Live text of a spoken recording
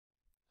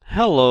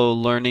Hello,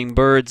 learning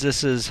birds.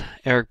 This is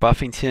Eric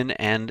Buffington,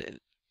 and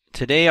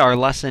today our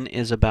lesson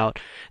is about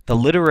the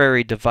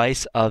literary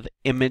device of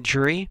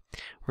imagery.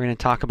 We're going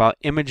to talk about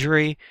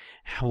imagery,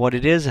 what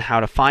it is, and how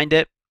to find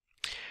it.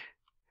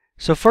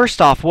 So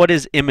first off, what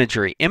is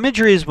imagery?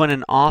 Imagery is when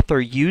an author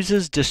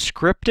uses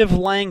descriptive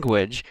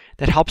language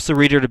that helps the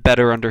reader to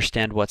better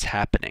understand what's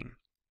happening.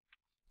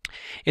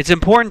 It's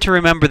important to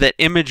remember that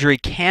imagery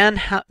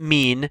can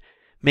mean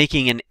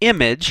making an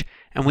image,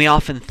 and we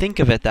often think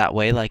of it that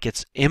way, like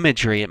it's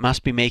imagery. It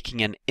must be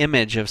making an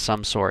image of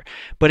some sort.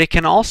 But it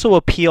can also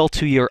appeal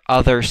to your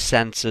other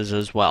senses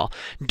as well.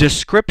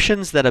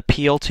 Descriptions that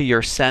appeal to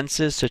your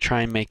senses to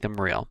try and make them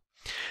real.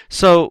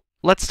 So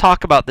let's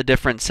talk about the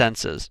different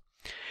senses.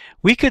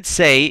 We could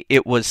say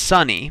it was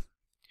sunny,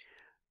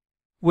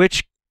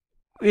 which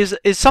is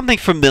something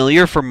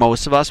familiar for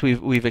most of us.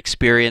 We've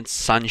experienced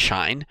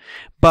sunshine,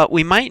 but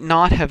we might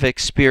not have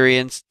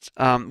experienced,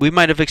 we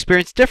might have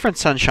experienced different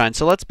sunshine.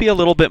 So let's be a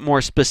little bit more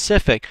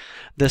specific.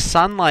 The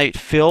sunlight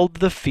filled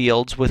the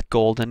fields with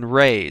golden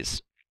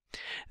rays.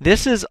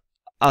 This is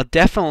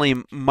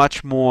definitely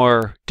much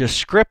more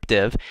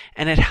descriptive,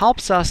 and it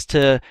helps us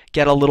to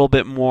get a little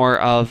bit more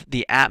of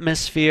the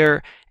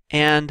atmosphere.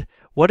 And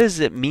what does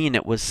it mean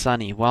it was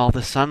sunny? Well,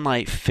 the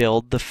sunlight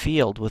filled the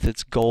field with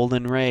its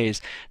golden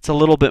rays. It's a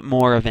little bit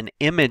more of an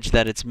image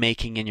that it's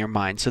making in your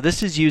mind. So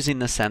this is using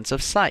the sense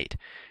of sight,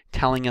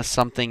 telling us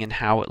something and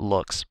how it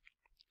looks.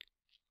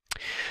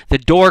 The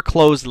door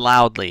closed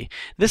loudly.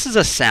 This is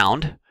a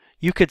sound.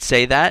 You could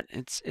say that.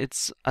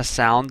 It's a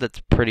sound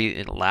that's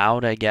pretty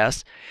loud, I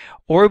guess.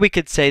 Or we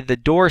could say the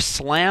door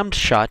slammed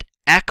shut,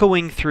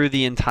 echoing through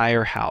the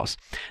entire house.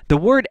 The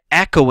word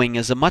echoing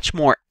is a much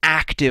more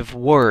active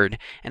word,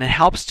 and it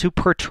helps to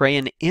portray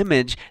an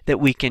image that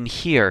we can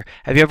hear.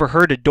 Have you ever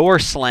heard a door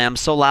slam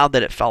so loud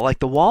that it felt like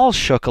the walls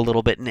shook a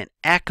little bit and it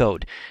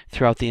echoed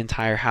throughout the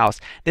entire house?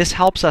 This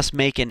helps us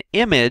make an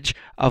image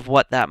of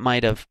what that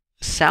might have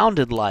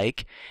sounded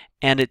like,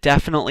 and it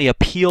definitely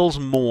appeals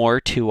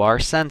more to our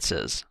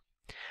senses.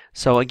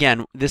 So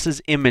again, this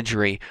is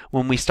imagery,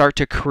 when we start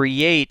to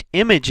create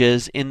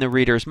images in the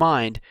reader's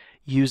mind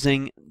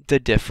using the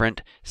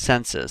different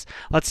senses.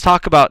 Let's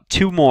talk about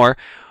two more.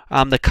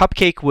 The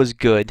cupcake was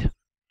good.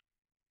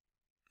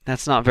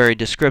 That's not very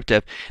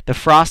descriptive. The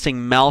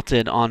frosting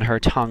melted on her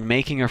tongue,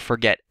 making her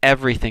forget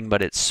everything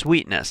but its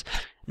sweetness.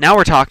 Now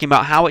we're talking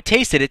about how it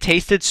tasted. It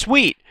tasted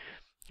sweet.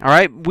 All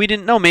right, we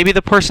didn't know. Maybe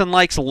the person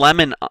likes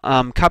lemon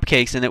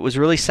cupcakes and it was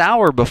really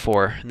sour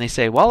before. And they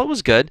say, well, it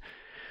was good.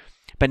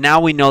 But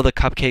now we know the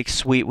cupcake's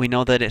sweet. We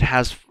know that it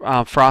has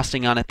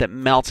frosting on it that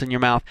melts in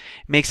your mouth.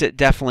 It makes it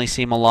definitely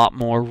seem a lot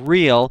more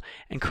real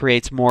and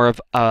creates more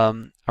of a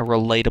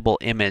relatable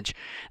image.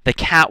 The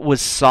cat was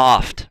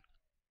soft.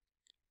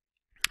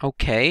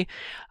 Okay.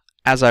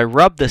 As I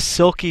rubbed the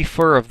silky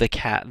fur of the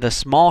cat, the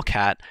small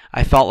cat,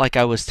 I felt like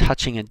I was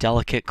touching a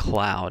delicate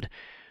cloud.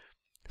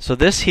 So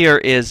this here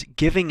is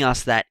giving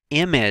us that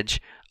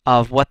image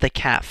of what the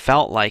cat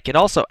felt like. It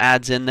also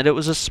adds in that it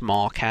was a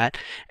small cat,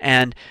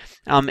 and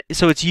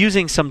so it's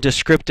using some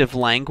descriptive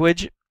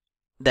language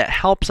that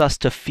helps us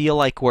to feel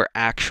like we're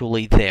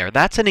actually there.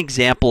 That's an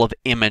example of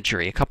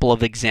imagery, a couple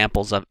of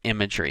examples of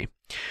imagery.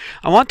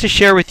 I want to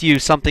share with you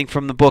something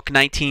from the book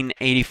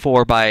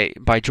 1984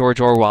 by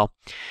George Orwell.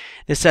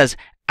 It says,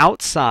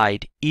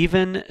 outside,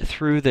 even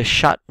through the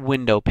shut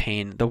window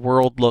pane, the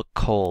world looked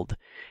cold.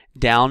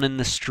 Down in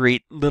the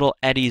street, little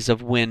eddies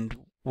of wind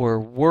were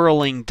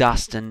whirling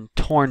dust and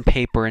torn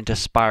paper into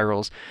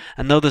spirals,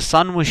 and though the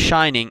sun was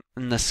shining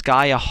and the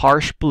sky a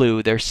harsh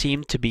blue, there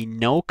seemed to be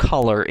no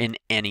color in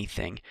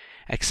anything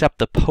except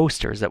the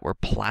posters that were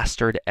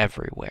plastered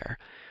everywhere.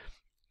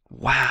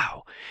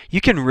 Wow!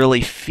 You can really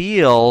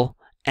feel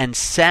and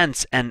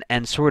sense and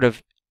sort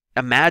of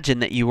imagine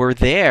that you were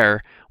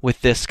there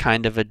with this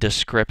kind of a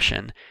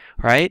description,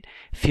 right?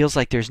 It feels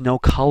like there's no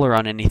color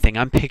on anything.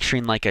 I'm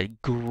picturing like a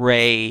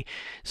gray,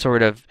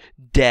 sort of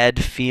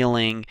dead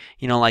feeling,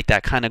 you know, like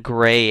that kind of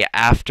gray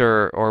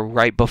after or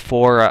right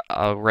before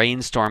a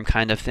rainstorm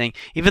kind of thing.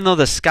 Even though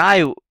the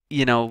sky,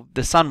 you know,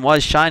 the sun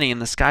was shining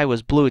and the sky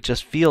was blue, it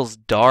just feels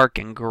dark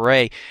and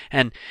gray.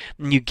 And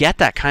you get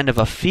that kind of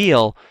a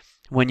feel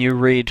when you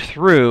read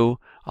through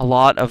a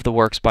lot of the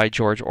works by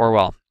George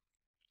Orwell.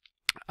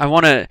 I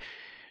want to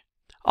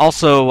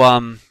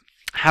also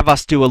have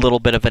us do a little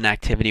bit of an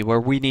activity where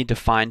we need to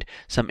find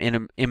some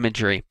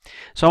imagery.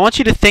 So I want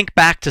you to think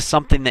back to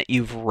something that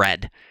you've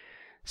read,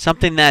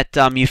 something that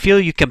you feel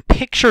you can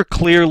picture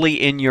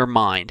clearly in your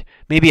mind,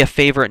 maybe a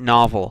favorite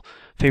novel,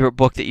 favorite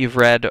book that you've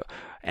read,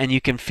 and you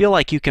can feel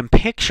like you can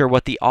picture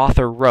what the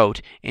author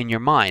wrote in your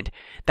mind.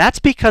 That's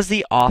because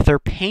the author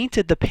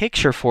painted the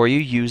picture for you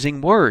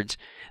using words.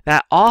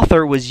 That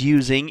author was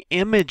using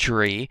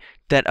imagery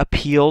that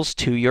appeals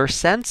to your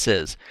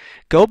senses.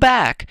 Go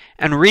back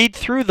and read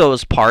through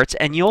those parts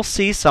and you'll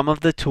see some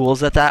of the tools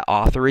that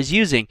author is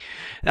using.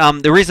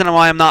 The reason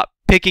why I'm not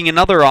picking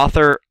another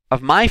author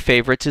of my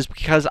favorites is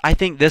because I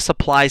think this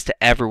applies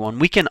to everyone.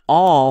 We can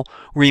all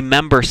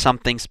remember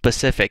something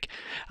specific.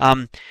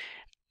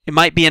 It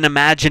might be an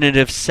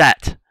imaginative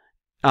set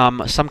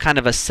some kind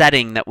of a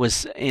setting that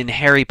was in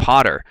Harry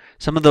Potter.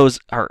 Some of those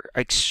are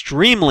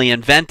extremely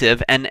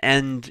inventive and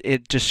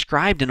it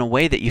described in a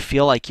way that you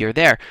feel like you're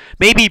there.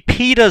 Maybe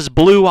Peeta's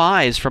blue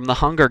eyes from the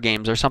Hunger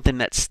Games or something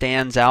that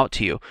stands out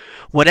to you.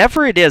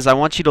 Whatever it is, I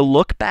want you to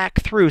look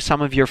back through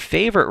some of your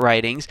favorite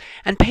writings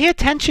and pay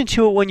attention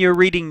to it when you're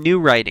reading new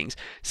writings.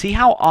 See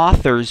how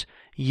authors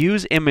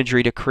use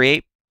imagery to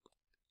create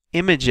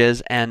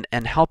images and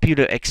help you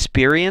to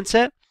experience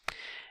it.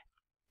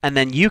 And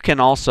then you can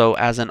also,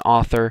 as an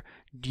author,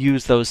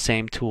 use those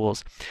same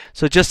tools.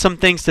 So just some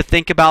things to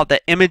think about.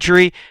 That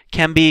imagery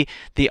can be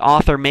the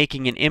author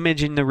making an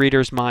image in the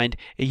reader's mind.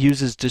 It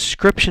uses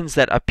descriptions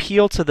that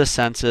appeal to the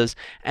senses,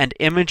 and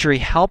imagery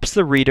helps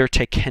the reader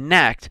to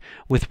connect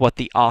with what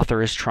the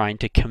author is trying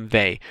to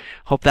convey.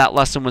 Hope that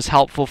lesson was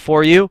helpful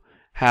for you.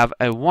 Have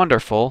a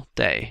wonderful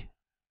day.